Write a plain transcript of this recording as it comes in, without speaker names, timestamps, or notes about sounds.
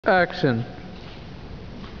Action.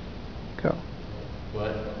 Go.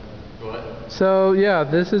 What? What? So yeah,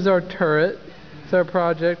 this is our turret. It's our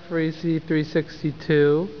project for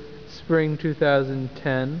EC362, spring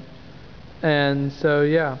 2010. And so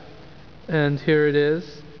yeah, and here it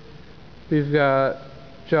is. We've got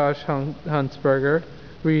Josh Huntsberger,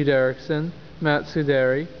 Reed Erickson, Matt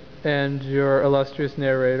Suderi, and your illustrious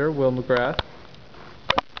narrator, Will McGrath.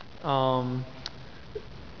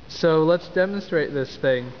 So let's demonstrate this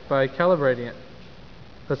thing by calibrating it.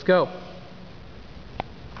 Let's go.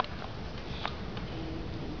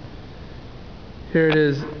 Here it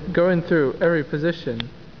is, going through every position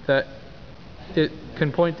that it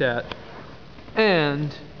can point at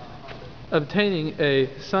and obtaining a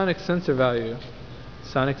sonic sensor value,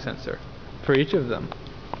 for each of them.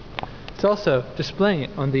 It's also displaying it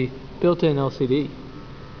on the built-in LCD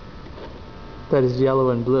that is yellow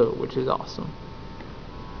and blue, which is awesome.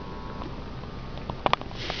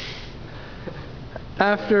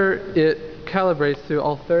 After it calibrates through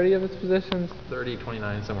all 30 of its positions, 30,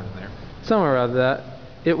 29, somewhere in there. Somewhere around that,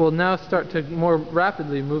 it will now start to more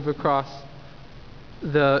rapidly move across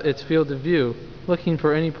its field of view, looking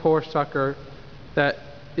for any pore sucker that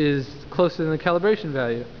is closer than the calibration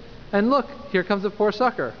value. And look, here comes a pore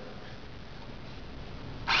sucker.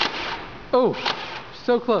 Oh,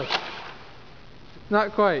 so close.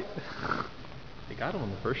 Not quite. They got him on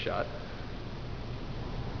the first shot.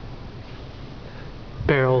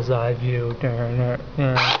 Barrel's eye view. Bam!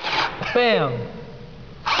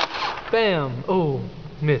 Bam! Oh,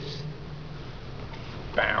 miss.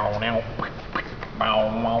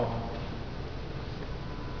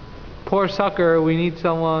 Poor sucker, we need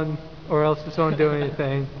someone, or else this won't do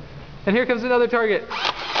anything. And here comes another target.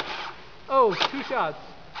 Oh, 2 shots.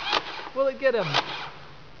 Will it get him?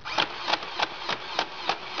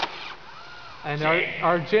 And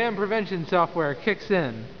our jam prevention software kicks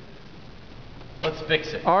in. Let's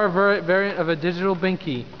fix it. Our variant of a digital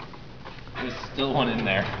binky. There's still one in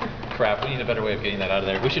there. Crap, we need a better way of getting that out of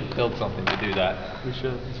there. We should build something to do that. We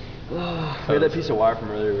should. Maybe that piece of wire from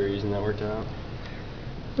earlier we were using that worked out.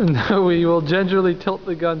 No, we will gingerly tilt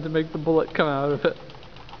the gun to make the bullet come out of it.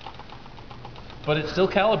 But it's still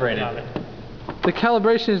calibrated. The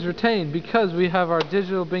calibration is retained because we have our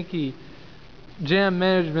digital binky jam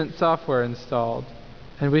management software installed.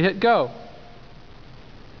 And we hit go.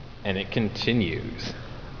 And it continues.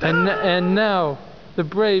 And now the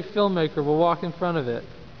brave filmmaker will walk in front of it.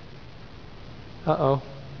 Uh-oh.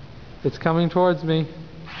 It's coming towards me.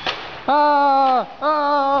 Ah!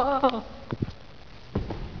 Ah!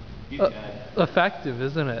 Effective,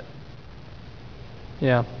 isn't it?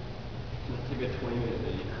 Yeah. That's like a 20-minute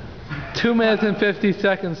video. 2 minutes and 50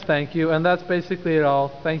 seconds, thank you. And that's basically it all.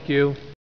 Thank you.